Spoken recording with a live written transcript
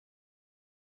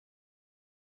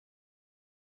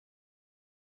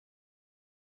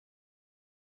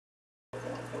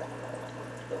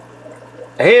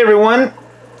Hey everyone,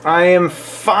 I am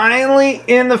finally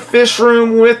in the fish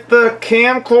room with the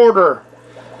camcorder,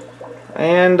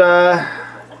 and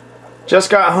just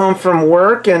got home from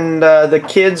work, and the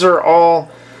kids are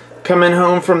all coming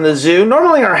home from the zoo.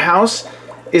 Normally our house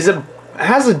has a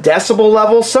decibel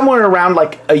level somewhere around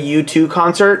like a U2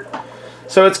 concert,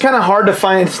 so it's kind of hard to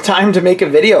find time to make a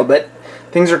video, but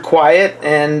things are quiet,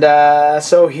 and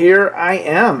so here I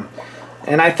am,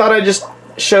 and I thought I'd just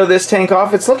show this tank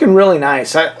off. It's looking really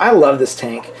nice. I love this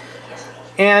tank,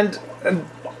 and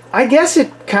I guess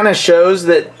it kind of shows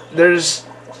that there's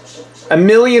a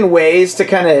million ways to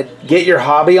kind of get your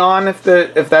hobby on, if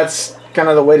that's kind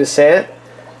of the way to say it,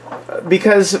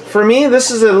 because for me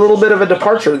this is a little bit of a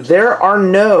departure. There are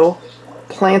no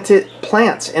planted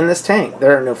plants in this tank.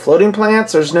 There are no floating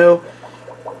plants. There's nothing.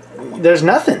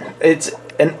 It's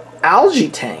an algae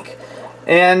tank.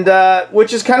 And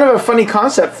which is kind of a funny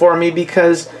concept for me,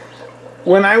 because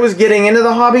when I was getting into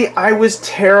the hobby, I was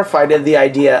terrified of the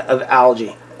idea of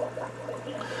algae.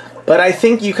 But I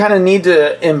think you kind of need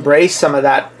to embrace some of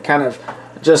that kind of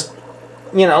just,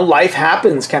 you know, life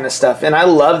happens kind of stuff. And I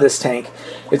love this tank.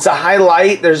 It's a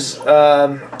highlight. There's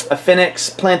a Phoenix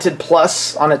Planted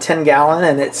Plus on a 10-gallon,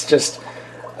 and it's just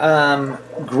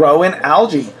growing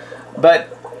algae.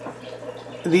 But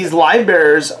these live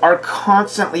bearers are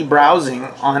constantly browsing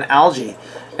on algae,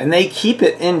 and they keep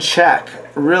it in check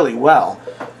really well.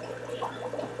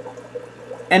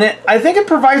 And I think it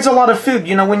provides a lot of food.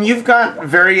 You know, when you've got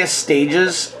various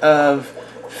stages of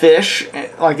fish,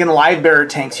 like in live bearer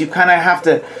tanks, you kind of have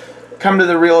to come to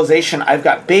the realization, I've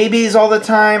got babies all the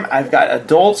time, I've got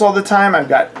adults all the time, I've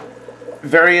got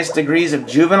various degrees of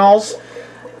juveniles,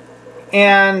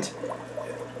 and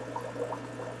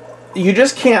you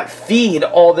just can't feed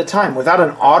all the time without an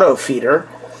auto feeder.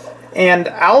 And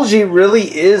algae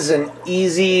really is an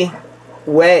easy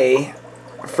way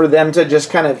for them to just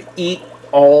kind of eat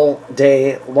all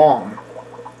day long.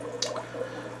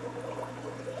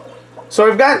 So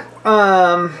I've got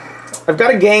a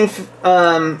gang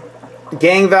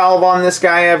valve on this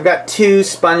guy. I've got 2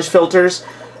 sponge filters.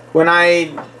 When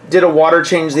I did a water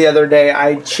change the other day,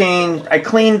 I cleaned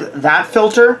that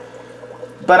filter,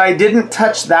 but I didn't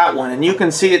touch that one, and you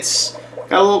can see it's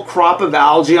got a little crop of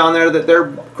algae on there that they're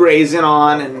grazing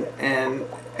on, and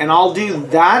I'll do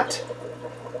that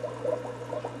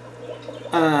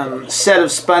set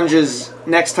of sponges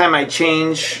next time I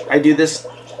do this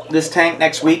tank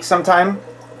next week sometime.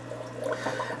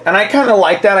 And I kind of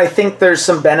like that. I think there's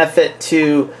some benefit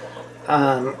to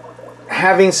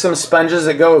having some sponges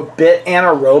that go a bit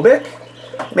anaerobic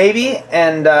maybe,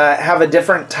 and have a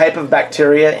different type of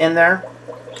bacteria in there.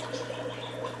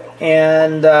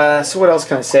 And so what else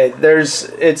can I say?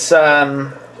 It's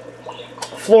fluorite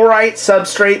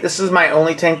substrate. This is my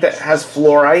only tank that has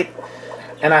fluorite,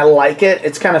 and I like it.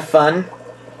 It's kind of fun.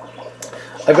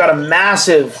 I've got a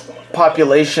massive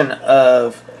population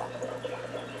of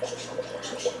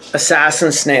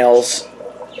assassin snails,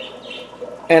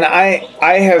 and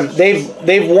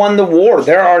they've won the war.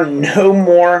 There are no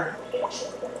more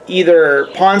either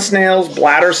pond snails,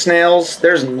 bladder snails.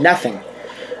 There's nothing.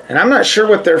 And I'm not sure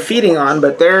what they're feeding on,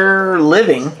 but they're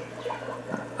living.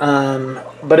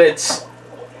 But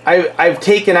I've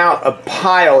taken out a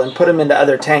pile and put them into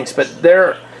other tanks, but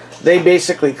they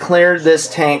basically cleared this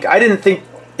tank. I didn't think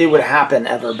it would happen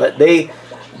ever, but they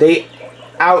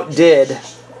outdid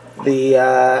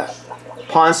the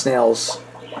pond snails,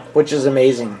 which is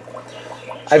amazing.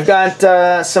 I've got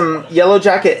some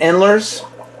Yellowjacket Endlers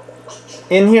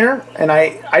in here, and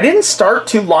I didn't start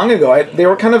too long ago. They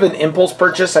were kind of an impulse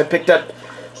purchase. I picked up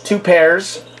 2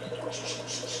 pairs,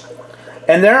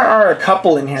 and there are a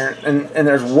couple in here, and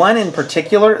there's one in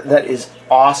particular that is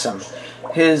awesome.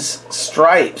 His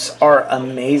stripes are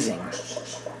amazing,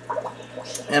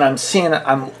 and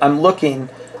I'm looking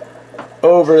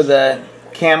over the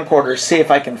camcorder to see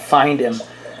if I can find him,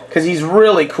 because he's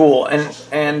really cool, and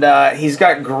he's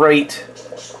got great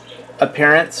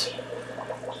appearance.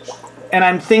 And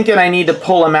I'm thinking I need to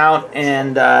pull him out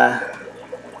and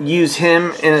use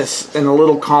him in a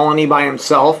little colony by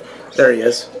himself. There he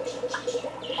is.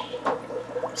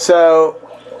 So,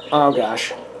 oh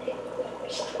gosh.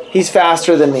 He's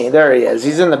faster than me. There he is.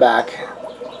 He's in the back.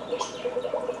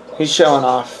 He's showing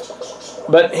off.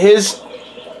 But his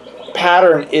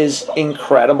pattern is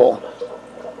incredible.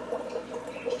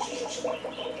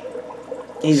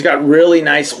 He's got really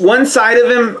nice. One side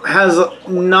of him has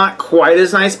not quite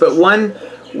as nice, but one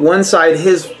side,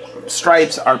 his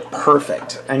stripes are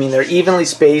perfect. I mean, they're evenly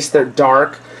spaced, they're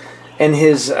dark, and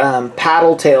his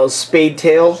paddle tail, his spade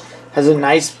tail, has a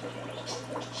nice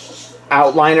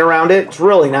outline around it. It's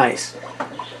really nice.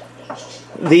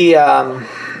 the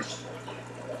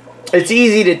it's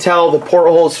easy to tell the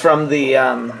portholes from the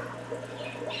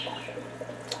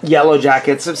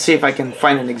Yellowjackets. Let's see if I can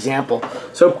find an example.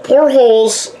 So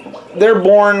portholes, they're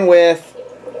born with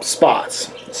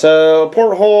spots. So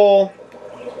porthole,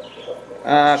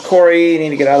 Corey, you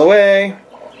need to get out of the way.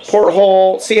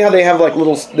 Porthole, see how they have like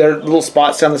their little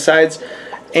spots down the sides?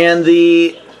 And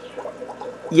the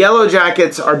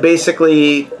Yellowjackets are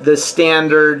basically the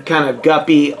standard kind of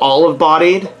guppy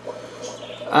olive-bodied.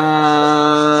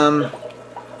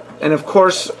 And of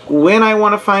course, when I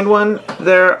want to find one,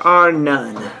 there are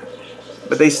none.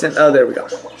 But they sent, oh, there we go.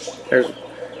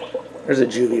 There's a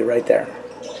juvie right there.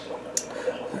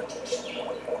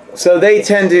 So they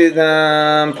tend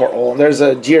to, porthole. There's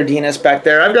a Giardinus back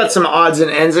there. I've got some odds and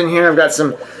ends in here. I've got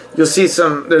some, you'll see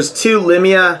some, there's 2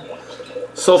 Limia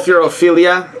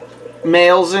sulfurophilia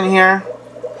males in here.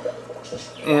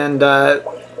 And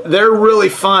they're really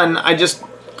fun. I just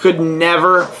could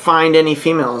never find any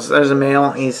females. There's a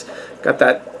male. He's got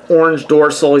that orange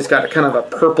dorsal. He's got kind of a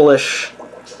purplish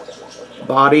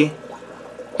body.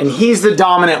 And he's the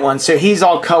dominant one, so he's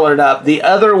all colored up. The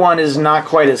other one is not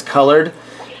quite as colored,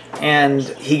 and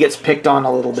he gets picked on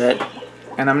a little bit.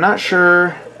 And I'm not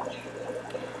sure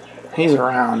he's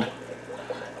around.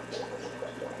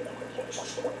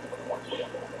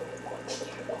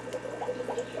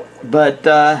 But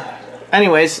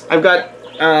anyways, I've got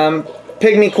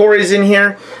pygmy Corys in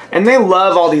here, and they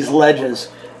love all these ledges.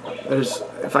 There's,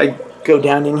 if I go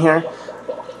down in here,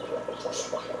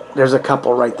 there's a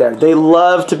couple right there. They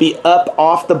love to be up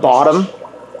off the bottom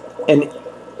and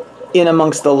in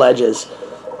amongst the ledges.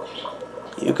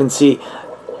 You can see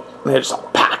they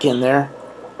just pack in there.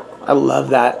 I love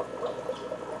that.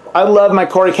 I love my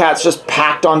Cory cats just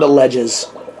packed onto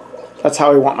ledges. That's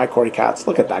how I want my Cory cats.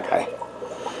 Look at that guy.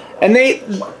 And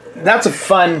that's a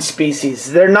fun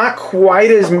species. They're not quite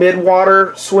as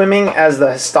midwater swimming as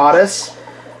the Histatus,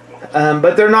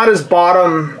 but they're not as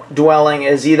bottom dwelling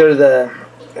as either the,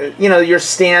 you know, your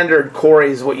standard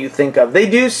Corys, what you think of. They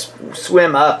do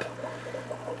swim up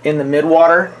in the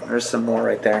midwater. There's some more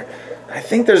right there. I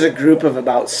think there's a group of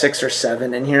about 6 or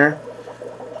 7 in here.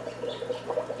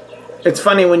 It's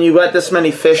funny when you got this many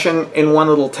fish in one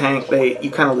little tank, you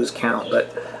kind of lose count,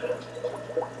 but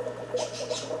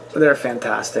they're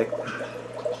fantastic.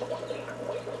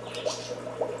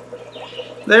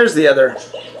 There's the other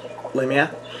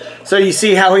Limia. So you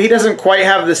see how he doesn't quite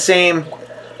have the same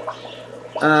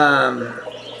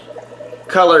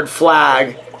colored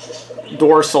flag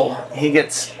dorsal. He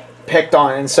gets picked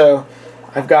on, and so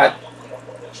I've got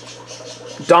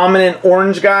dominant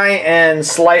orange guy and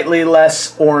slightly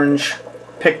less orange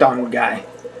picked on guy,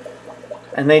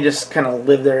 and they just kind of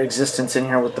live their existence in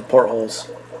here with the portholes.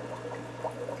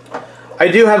 I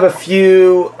do have a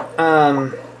few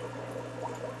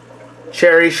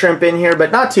cherry shrimp in here,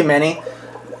 but not too many.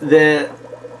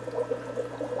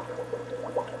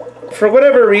 For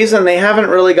whatever reason, they haven't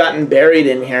really gotten buried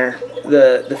in here,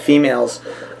 the females.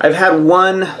 I've had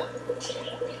one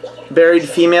buried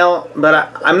female, but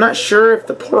I'm not sure if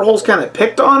the portholes kind of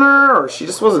picked on her or she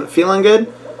just wasn't feeling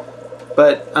good.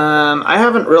 But I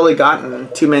haven't really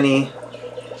gotten too many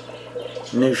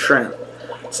new shrimp.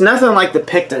 It's nothing like the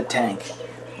Picta tank,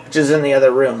 which is in the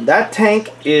other room. That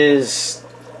tank is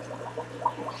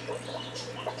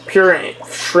pure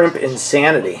shrimp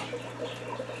insanity.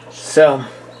 So,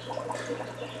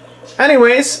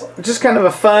 anyways, just kind of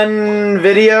a fun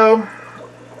video,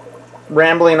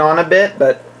 rambling on a bit,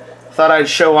 but thought I'd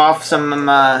show off some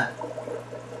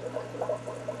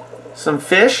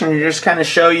fish and just kind of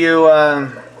show you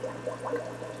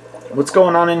what's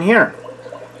going on in here.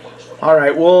 All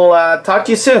right, we'll talk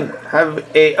to you soon.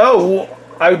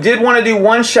 I did want to do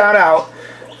one shout out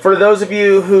for those of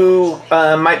you who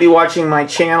might be watching my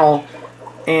channel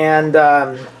and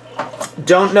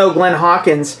don't know Glenn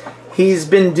Hawkins. He's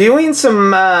been doing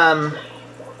some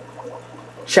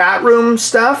chat room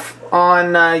stuff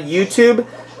on YouTube,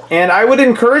 and I would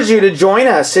encourage you to join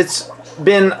us. It's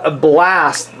been a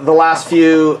blast the last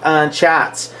few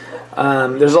chats.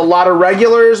 There's a lot of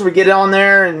regulars. We get on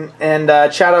there and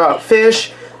chat about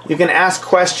fish. You can ask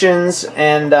questions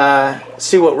and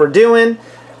see what we're doing,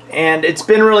 and it's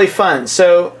been really fun.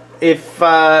 So if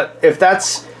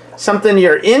that's something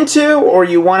you're into, or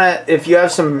you if you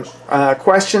have some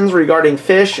questions regarding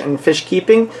fish and fish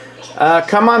keeping,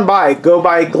 come on by. Go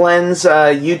by Glenn's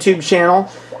YouTube channel.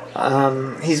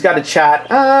 He's got a chat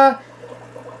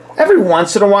every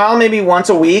once in a while, maybe once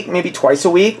a week, maybe twice a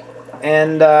week.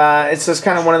 And it's just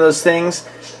kind of one of those things.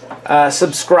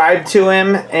 Subscribe to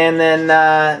him, and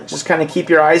then just kind of keep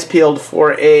your eyes peeled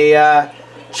for a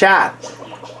chat.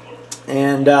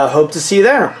 And hope to see you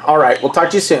there. All right, we'll talk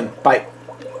to you soon. Bye.